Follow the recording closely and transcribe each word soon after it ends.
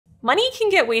Money can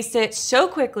get wasted so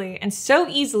quickly and so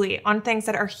easily on things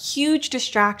that are huge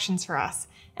distractions for us.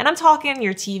 And I'm talking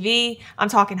your TV, I'm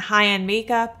talking high-end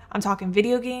makeup, I'm talking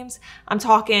video games, I'm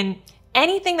talking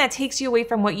anything that takes you away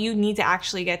from what you need to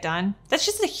actually get done. That's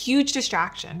just a huge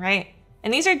distraction, right?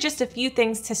 And these are just a few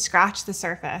things to scratch the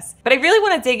surface. But I really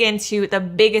want to dig into the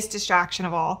biggest distraction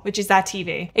of all, which is that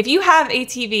TV. If you have a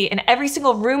TV in every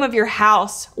single room of your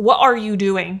house, what are you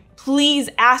doing? Please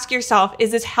ask yourself,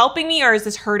 is this helping me or is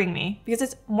this hurting me? Because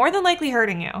it's more than likely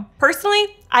hurting you. Personally,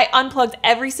 I unplugged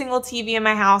every single TV in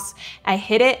my house, I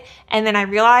hid it, and then I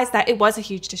realized that it was a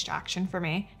huge distraction for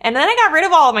me. And then I got rid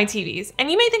of all of my TVs.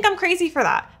 And you may think I'm crazy for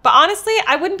that, but honestly,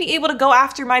 I wouldn't be able to go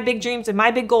after my big dreams and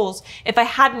my big goals if I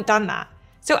hadn't done that.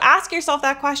 So ask yourself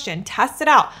that question, test it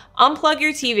out, unplug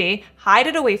your TV, hide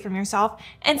it away from yourself,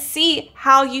 and see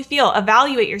how you feel.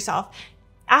 Evaluate yourself.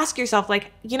 Ask yourself,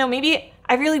 like, maybe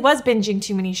I really was binging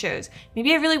too many shows.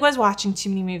 Maybe I really was watching too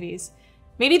many movies.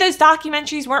 Maybe those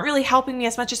documentaries weren't really helping me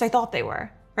as much as I thought they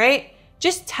were, right?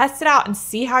 Just test it out and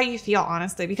see how you feel,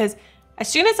 honestly, because as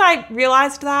soon as I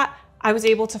realized that, I was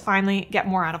able to finally get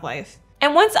more out of life.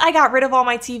 And once I got rid of all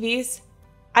my TVs,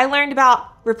 I learned about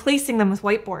replacing them with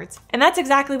whiteboards. And that's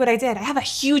exactly what I did. I have a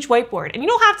huge whiteboard. And you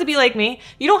don't have to be like me.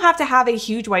 You don't have to have a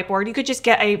huge whiteboard. You could just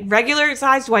get a regular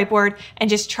sized whiteboard and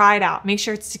just try it out. Make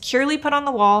sure it's securely put on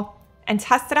the wall and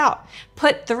test it out.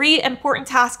 Put 3 important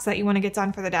tasks that you want to get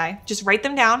done for the day. Just write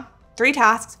them down. 3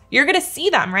 tasks. You're going to see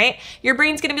them, right? Your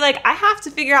brain's going to be like, I have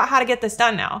to figure out how to get this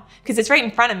done now because it's right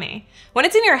in front of me. When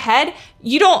it's in your head,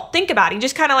 you don't think about it. You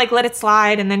just kind of like let it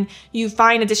slide and then you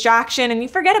find a distraction and you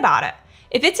forget about it.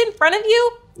 If it's in front of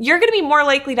you, you're gonna be more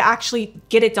likely to actually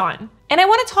get it done. And I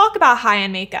wanna talk about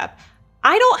high-end makeup.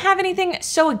 I don't have anything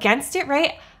so against it,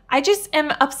 right? I just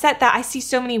am upset that I see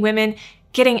so many women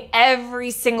getting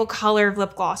every single color of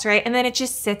lip gloss, right? And then it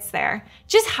just sits there.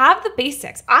 Just have the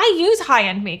basics. I use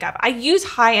high-end makeup. I use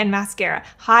high-end mascara,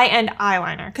 high-end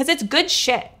eyeliner, because it's good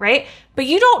shit, right? But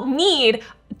you don't need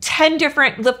 10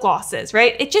 different lip glosses,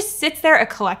 right? It just sits there, it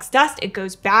collects dust, it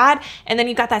goes bad, and then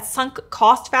you've got that sunk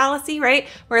cost fallacy, right?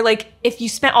 Where like, if you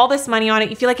spent all this money on it,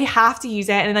 you feel like you have to use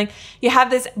it, and like, you have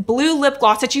this blue lip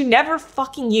gloss that you never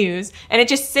fucking use, and it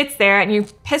just sits there, and you're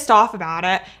pissed off about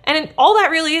it, and all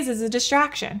that really is a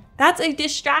distraction. That's a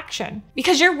distraction,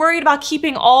 because you're worried about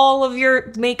keeping all of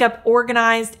your makeup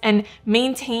organized, and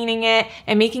maintaining it,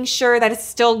 and making sure that it's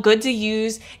still good to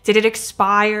use. Did it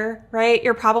expire, right?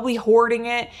 You're probably hoarding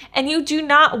it. And you do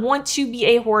not want to be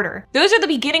a hoarder. Those are the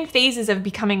beginning phases of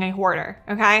becoming a hoarder,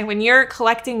 okay? When you're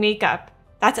collecting makeup,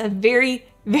 that's a very,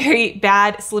 very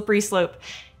bad slippery slope.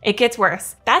 It gets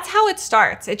worse. That's how it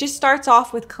starts. It just starts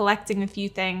off with collecting a few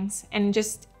things, and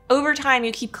just over time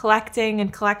you keep collecting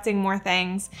and collecting more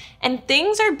things. And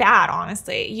things are bad,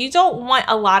 honestly. You don't want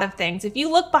a lot of things. If you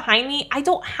look behind me, I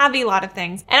don't have a lot of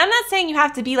things. And I'm not saying you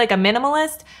have to be like a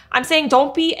minimalist. I'm saying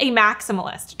don't be a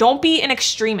maximalist. Don't be an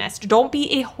extremist. Don't be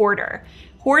a hoarder.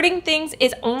 Hoarding things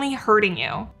is only hurting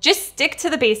you. Just stick to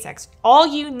the basics. All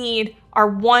you need are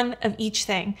one of each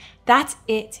thing. That's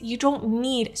it. You don't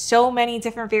need so many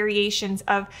different variations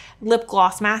of lip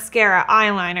gloss, mascara,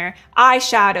 eyeliner,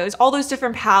 eyeshadows, all those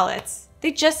different palettes.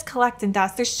 They just collect in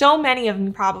dust. There's so many of them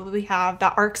you probably have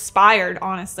that are expired,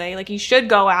 honestly. Like, you should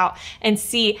go out and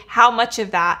see how much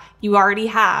of that you already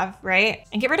have, right?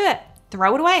 And get rid of it.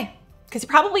 Throw it away. Because it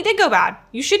probably did go bad.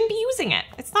 You shouldn't be using it.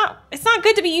 It's not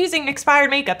good to be using expired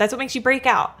makeup. That's what makes you break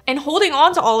out. And holding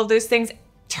on to all of those things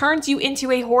turns you into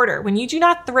a hoarder. When you do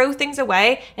not throw things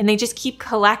away and they just keep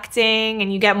collecting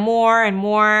and you get more and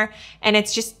more, and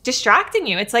it's just distracting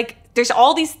you. It's like, there's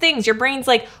all these things. Your brain's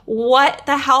like, what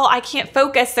the hell? I can't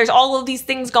focus. There's all of these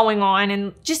things going on,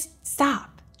 and just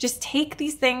stop. Just take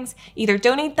these things, either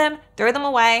donate them, throw them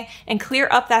away, and clear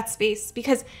up that space.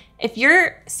 Because if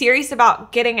you're serious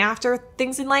about getting after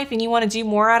things in life and you want to do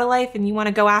more out of life and you want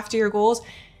to go after your goals,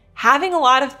 having a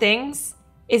lot of things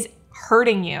is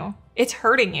hurting you. It's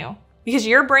hurting you because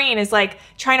your brain is like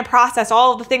trying to process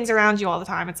all of the things around you all the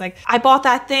time. It's like, I bought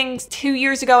that thing 2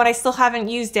 years ago and I still haven't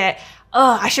used it.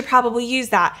 Oh, I should probably use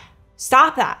that.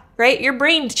 Stop that, right? Your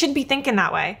brain shouldn't be thinking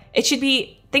that way. It should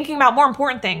be thinking about more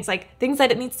important things, like things that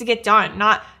it needs to get done,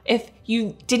 not if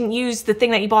you didn't use the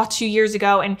thing that you bought 2 years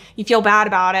ago and you feel bad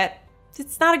about it.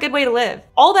 It's not a good way to live.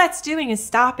 All that's doing is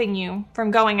stopping you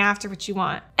from going after what you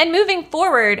want. And moving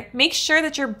forward, make sure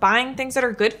that you're buying things that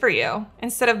are good for you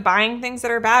instead of buying things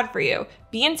that are bad for you.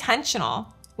 Be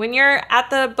intentional. When you're at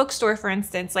the bookstore, for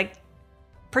instance, like,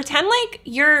 pretend like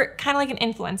you're kind of like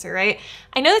an influencer, right?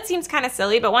 I know that seems kind of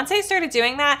silly, but once I started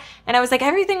doing that and I was like,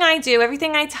 everything I do,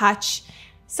 everything I touch,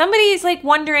 somebody's like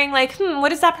wondering like,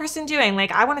 what is that person doing?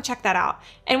 Like, I want to check that out.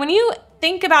 And when you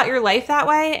think about your life that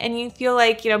way and you feel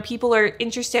like, people are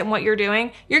interested in what you're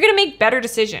doing, you're going to make better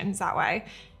decisions that way.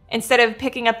 Instead of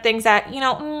picking up things that,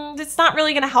 it's not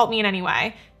really going to help me in any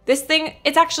way. This thing,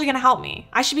 it's actually going to help me.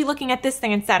 I should be looking at this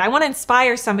thing instead. I want to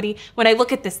inspire somebody when I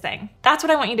look at this thing. That's what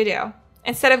I want you to do.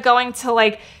 Instead of going to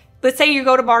let's say you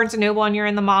go to Barnes & Noble and you're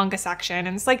in the manga section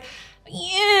and it's like,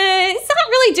 yeah, it's not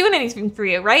really doing anything for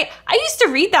you, right? I used to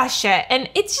read that shit and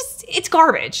it's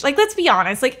garbage. Let's be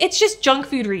honest. It's just junk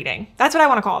food reading. That's what I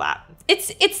want to call that.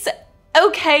 It's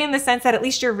okay in the sense that at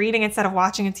least you're reading instead of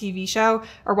watching a TV show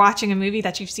or watching a movie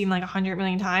that you've seen 100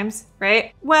 million times,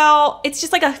 right? Well, it's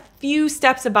just a few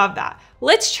steps above that.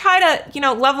 Let's try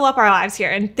to, level up our lives here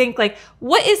and think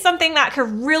what is something that could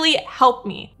really help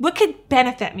me? What could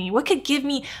benefit me? What could give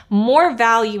me more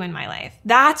value in my life?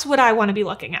 That's what I want to be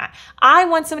looking at. I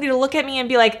want somebody to look at me and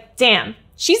be like, damn,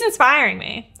 she's inspiring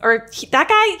me. Or that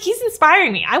guy, he's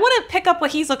inspiring me. I want to pick up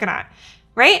what he's looking at,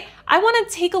 right? I want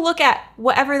to take a look at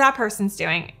whatever that person's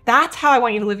doing. That's how I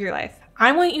want you to live your life.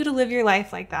 I want you to live your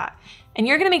life like that. And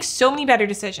you're going to make so many better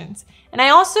decisions. And I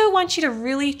also want you to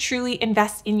really, truly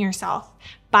invest in yourself.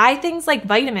 Buy things like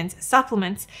vitamins,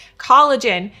 supplements,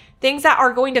 collagen, things that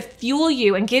are going to fuel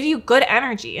you and give you good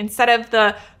energy instead of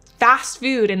the fast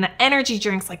food and the energy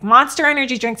drinks like Monster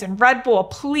energy drinks and Red Bull.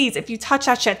 Please, if you touch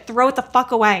that shit, throw it the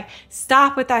fuck away.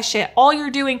 Stop with that shit. All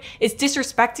you're doing is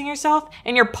disrespecting yourself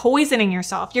and you're poisoning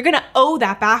yourself. You're going to owe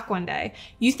that back one day.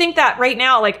 You think that right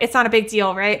now, it's not a big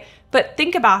deal, right? But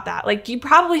think about that. You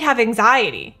probably have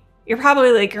anxiety. You're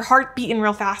probably your heart beating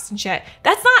real fast and shit.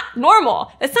 That's not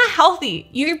normal. That's not healthy.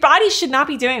 Your body should not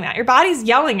be doing that. Your body's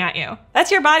yelling at you.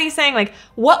 That's your body saying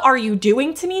what are you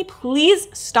doing to me? Please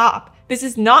stop. This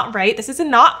is not right. This is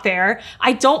not fair.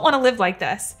 I don't want to live like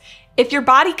this. If your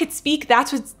body could speak,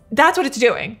 that's what it's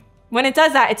doing. When it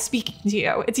does that, it's speaking to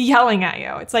you. It's yelling at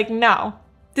you. It's no,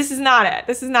 this is not it.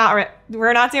 This is not right.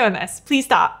 We're not doing this. Please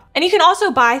stop. And you can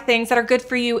also buy things that are good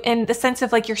for you in the sense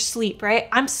of your sleep, right?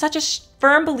 I'm such a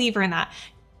firm believer in that.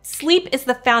 Sleep is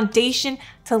the foundation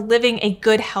to living a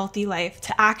good, healthy life,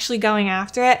 to actually going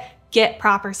after it. Get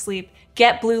proper sleep.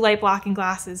 Get blue light blocking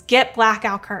glasses. Get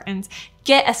blackout curtains.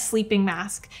 Get a sleeping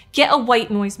mask. Get a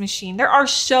white noise machine. There are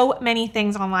so many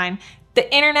things online.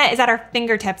 The internet is at our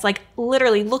fingertips.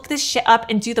 Literally, look this shit up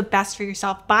and do the best for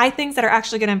yourself. Buy things that are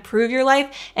actually going to improve your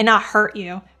life and not hurt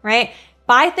you, right?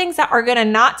 Buy things that are going to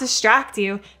not distract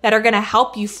you, that are going to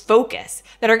help you focus,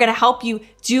 that are going to help you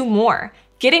do more.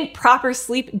 Getting proper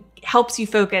sleep helps you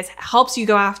focus, helps you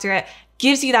go after it,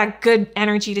 gives you that good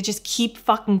energy to just keep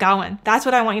fucking going. That's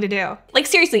what I want you to do.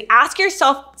 Seriously, ask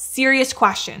yourself serious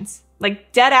questions.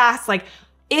 Dead ass,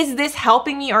 is this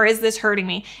helping me or is this hurting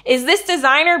me? Is this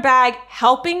designer bag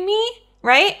helping me,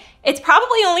 right? It's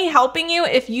probably only helping you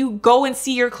if you go and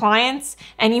see your clients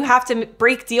and you have to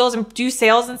break deals and do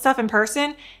sales and stuff in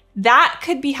person. That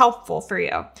could be helpful for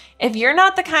you. If you're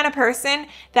not the kind of person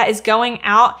that is going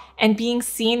out and being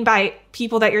seen by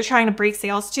people that you're trying to break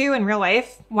sales to in real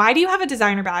life, why do you have a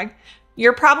designer bag?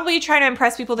 You're probably trying to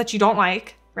impress people that you don't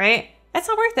like, right? That's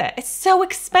not worth it. It's so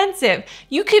expensive.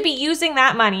 You could be using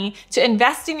that money to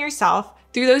invest in yourself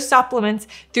through those supplements,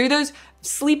 through those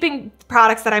sleeping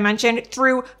products that I mentioned,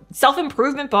 through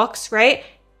self-improvement books, right?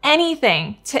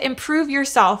 Anything to improve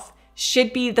yourself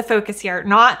should be the focus here,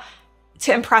 not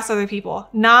to impress other people,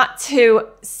 not to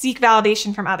seek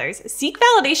validation from others. Seek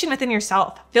validation within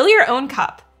yourself. Fill your own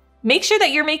cup. Make sure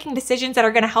that you're making decisions that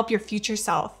are going to help your future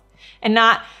self and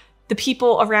not the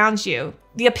people around you,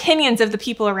 the opinions of the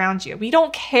people around you. We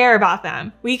don't care about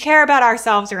them. We care about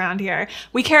ourselves around here.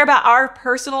 We care about our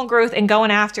personal growth and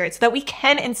going after it so that we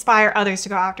can inspire others to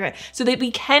go after it, so that we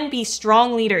can be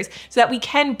strong leaders, so that we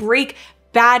can break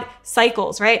bad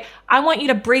cycles, right? I want you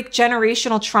to break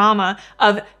generational trauma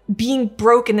of being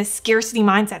broke in the scarcity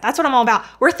mindset. That's what I'm all about.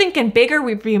 We're thinking bigger,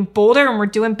 we're being bolder, and we're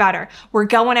doing better. We're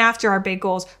going after our big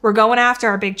goals. We're going after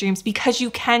our big dreams because you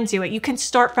can do it. You can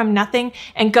start from nothing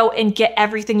and go and get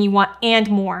everything you want and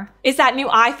more. Is that new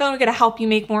iPhone going to help you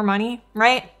make more money,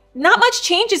 right? Not much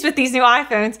changes with these new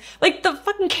iPhones. The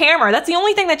fucking camera, that's the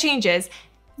only thing that changes.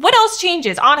 What else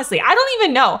changes? Honestly, I don't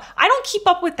even know. I don't keep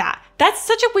up with that. That's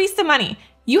such a waste of money.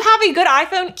 You have a good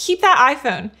iPhone, keep that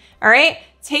iPhone, all right?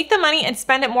 Take the money and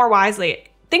spend it more wisely.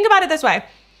 Think about it this way.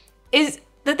 Is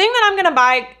the thing that I'm gonna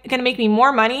buy gonna make me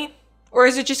more money, or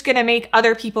is it just gonna make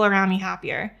other people around me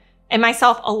happier and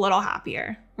myself a little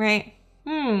happier, right?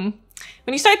 When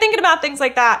you start thinking about things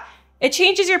like that, it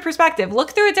changes your perspective.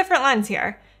 Look through a different lens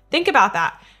here. Think about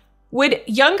that. Would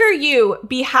younger you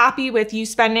be happy with you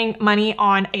spending money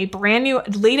on a brand new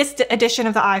latest edition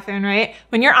of the iPhone, right?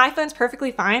 When your iPhone's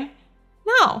perfectly fine?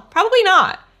 No, probably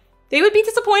not. They would be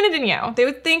disappointed in you. They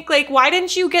would think like, why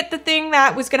didn't you get the thing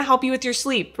that was gonna help you with your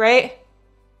sleep, right?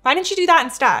 Why didn't you do that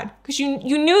instead? Because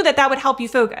you knew that would help you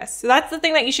focus. So that's the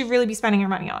thing that you should really be spending your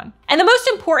money on. And the most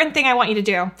important thing I want you to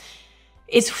do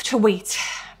is to wait.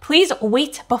 Please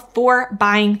wait before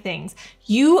buying things.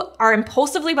 You are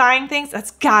impulsively buying things.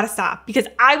 That's gotta stop, because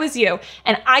I was you.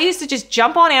 And I used to just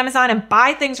jump on Amazon and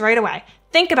buy things right away.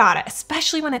 Think about it,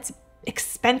 especially when it's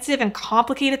expensive and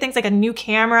complicated things like a new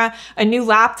camera, a new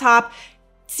laptop.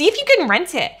 See if you can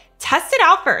rent it. Test it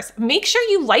out first. Make sure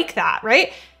you like that,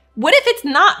 right? What if it's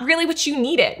not really what you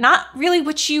needed, not really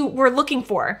what you were looking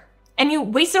for, and you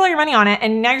wasted all your money on it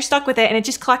and now you're stuck with it and it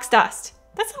just collects dust?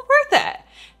 That's not worth it.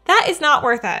 That is not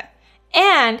worth it.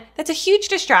 And that's a huge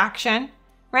distraction,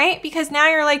 right? Because now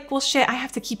you're like, well, shit, I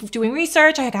have to keep doing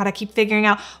research. I gotta keep figuring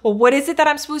out, well, what is it that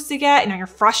I'm supposed to get? And now you're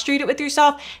frustrated with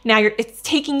yourself. Now it's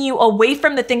taking you away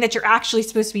from the thing that you're actually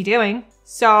supposed to be doing.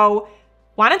 So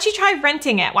why don't you try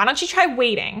renting it? Why don't you try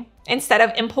waiting instead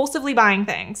of impulsively buying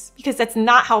things? Because that's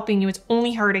not helping you. It's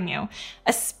only hurting you.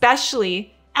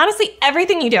 Especially, honestly,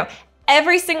 everything you do,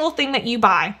 every single thing that you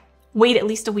buy, wait at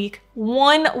least a week,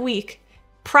 1 week.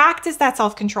 Practice that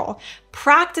self-control.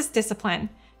 Practice discipline.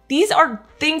 These are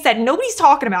things that nobody's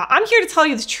talking about. I'm here to tell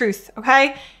you the truth,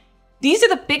 okay? These are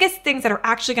the biggest things that are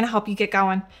actually gonna help you get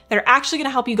going, that are actually gonna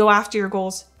help you go after your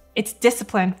goals. It's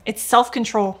discipline, it's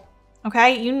self-control,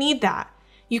 okay? You need that.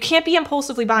 You can't be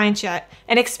impulsively buying shit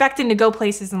and expecting to go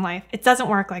places in life. It doesn't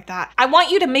work like that. I want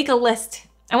you to make a list.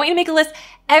 I want you to make a list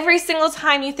every single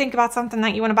time you think about something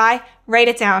that you wanna buy, write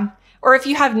it down. Or if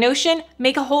you have Notion,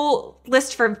 make a whole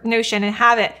list for Notion and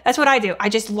have it. That's what I do. I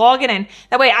just log it in.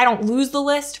 That way I don't lose the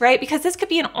list, right? Because this could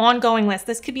be an ongoing list.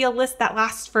 This could be a list that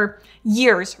lasts for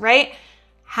years, right?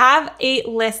 Have a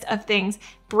list of things.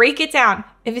 Break it down.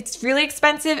 If it's really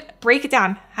expensive, break it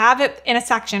down. Have it in a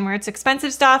section where it's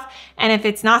expensive stuff. And if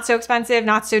it's not so expensive,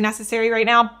 not so necessary right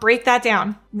now, break that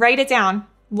down. Write it down.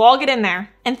 Log it in there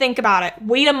and think about it.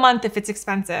 Wait a month if it's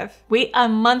expensive. Wait a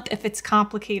month if it's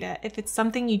complicated, if it's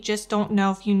something you just don't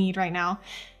know if you need right now.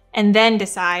 And then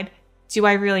decide, do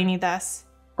I really need this?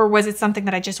 Or was it something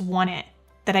that I just wanted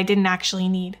that I didn't actually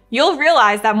need? You'll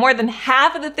realize that more than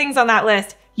half of the things on that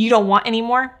list you don't want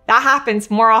anymore. That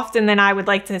happens more often than I would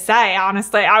like to say,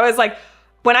 honestly. I was like,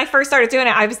 when I first started doing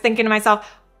it, I was thinking to myself,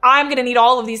 I'm gonna need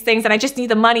all of these things and I just need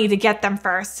the money to get them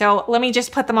first. So let me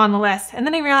just put them on the list. And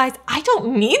then I realized I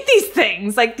don't need these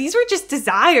things. Like, these were just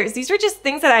desires. These were just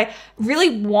things that I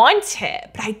really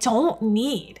wanted, but I don't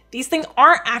need. These things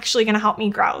aren't actually gonna help me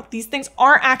grow. These things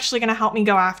aren't actually gonna help me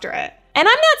go after it. And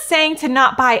I'm not saying to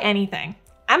not buy anything.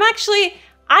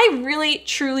 I really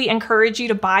truly encourage you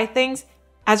to buy things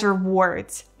as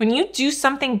rewards. When you do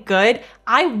something good,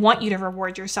 I want you to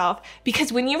reward yourself,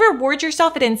 because when you reward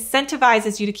yourself, it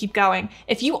incentivizes you to keep going.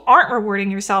 If you aren't rewarding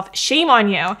yourself, shame on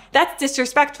you. That's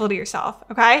disrespectful to yourself,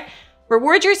 okay?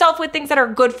 Reward yourself with things that are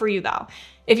good for you though.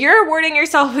 If you're rewarding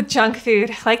yourself with junk food,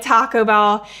 like Taco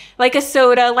Bell, like a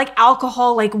soda, like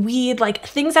alcohol, like weed, like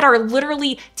things that are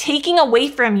literally taking away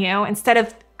from you instead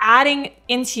of adding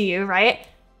into you, right?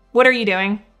 What are you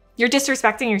doing? You're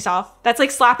disrespecting yourself. That's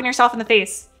like slapping yourself in the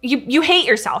face. You hate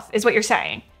yourself is what you're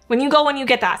saying. When you go and you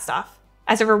get that stuff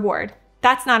as a reward,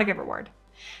 that's not a good reward.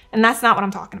 And that's not what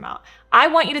I'm talking about. I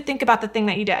want you to think about the thing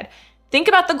that you did. Think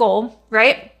about the goal,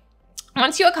 right?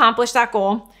 Once you accomplish that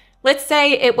goal, let's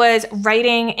say it was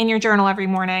writing in your journal every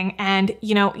morning and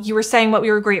you were saying what we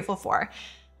were grateful for.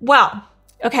 Well,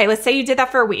 okay, let's say you did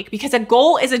that for a week, because a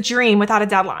goal is a dream without a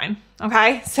deadline,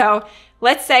 okay? So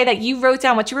let's say that you wrote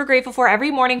down what you were grateful for every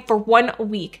morning for 1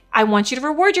 week. I want you to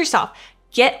reward yourself.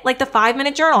 Get like the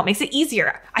 5-minute journal. It makes it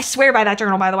easier. I swear by that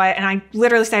journal, by the way, and I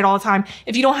literally say it all the time.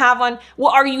 If you don't have one,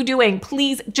 what are you doing?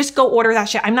 Please just go order that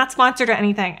shit. I'm not sponsored or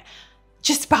anything.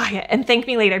 Just buy it and thank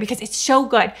me later, because it's so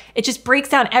good. It just breaks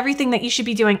down everything that you should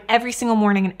be doing every single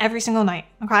morning and every single night,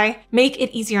 okay? Make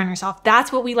it easier on yourself.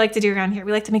 That's what we like to do around here.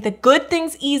 We like to make the good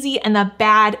things easy and the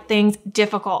bad things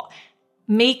difficult.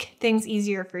 Make things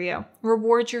easier for you.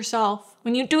 Reward yourself.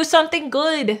 When you do something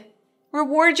good,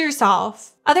 reward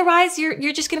yourself. Otherwise,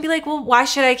 you're just gonna be like, well, why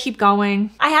should I keep going?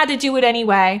 I had to do it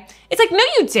anyway. It's like, no,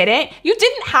 you didn't. You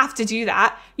didn't have to do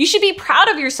that. You should be proud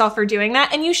of yourself for doing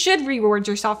that, and you should reward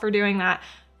yourself for doing that.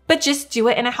 But just do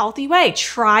it in a healthy way.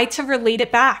 Try to relate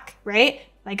it back, right?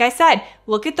 Like I said,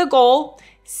 look at the goal,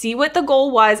 see what the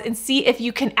goal was, and see if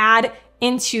you can add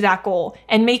into that goal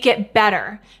and make it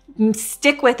better.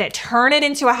 Stick with it. Turn it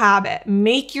into a habit.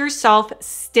 Make yourself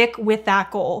stick with that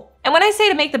goal. And when I say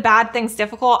to make the bad things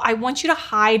difficult, I want you to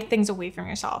hide things away from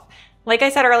yourself. Like I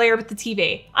said earlier with the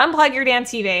TV, unplug your damn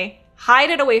TV, hide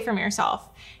it away from yourself.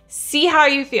 See how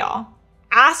you feel.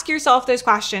 Ask yourself those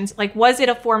questions. Like, was it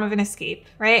a form of an escape,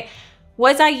 right?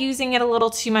 Was I using it a little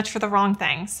too much for the wrong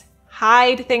things?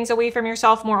 Hide things away from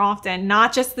yourself more often,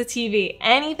 not just the TV.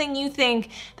 Anything you think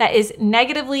that is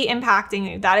negatively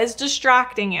impacting you, that is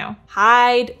distracting you,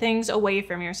 hide things away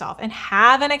from yourself and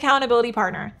have an accountability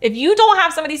partner. If you don't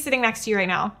have somebody sitting next to you right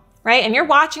now, right, and you're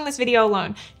watching this video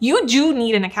alone, you do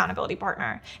need an accountability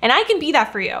partner. And I can be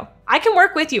that for you. I can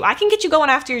work with you. I can get you going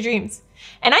after your dreams.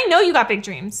 And I know you got big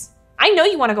dreams. I know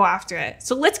you want to go after it.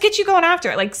 So let's get you going after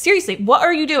it. Like, seriously, what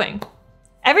are you doing?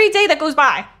 Every day that goes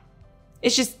by,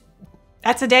 it's just,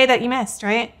 that's a day that you missed,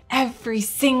 right? Every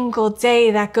single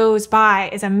day that goes by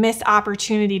is a missed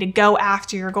opportunity to go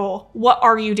after your goal. What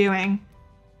are you doing?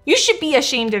 You should be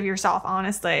ashamed of yourself,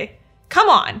 honestly. Come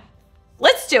on,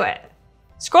 let's do it.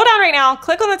 Scroll down right now,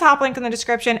 click on the top link in the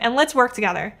description, and let's work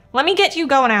together. Let me get you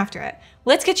going after it.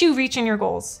 Let's get you reaching your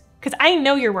goals, because I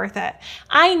know you're worth it.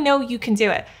 I know you can do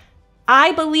it.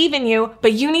 I believe in you,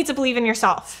 but you need to believe in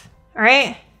yourself, all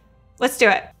right? Let's do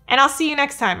it. And I'll see you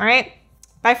next time, all right?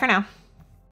 Bye for now.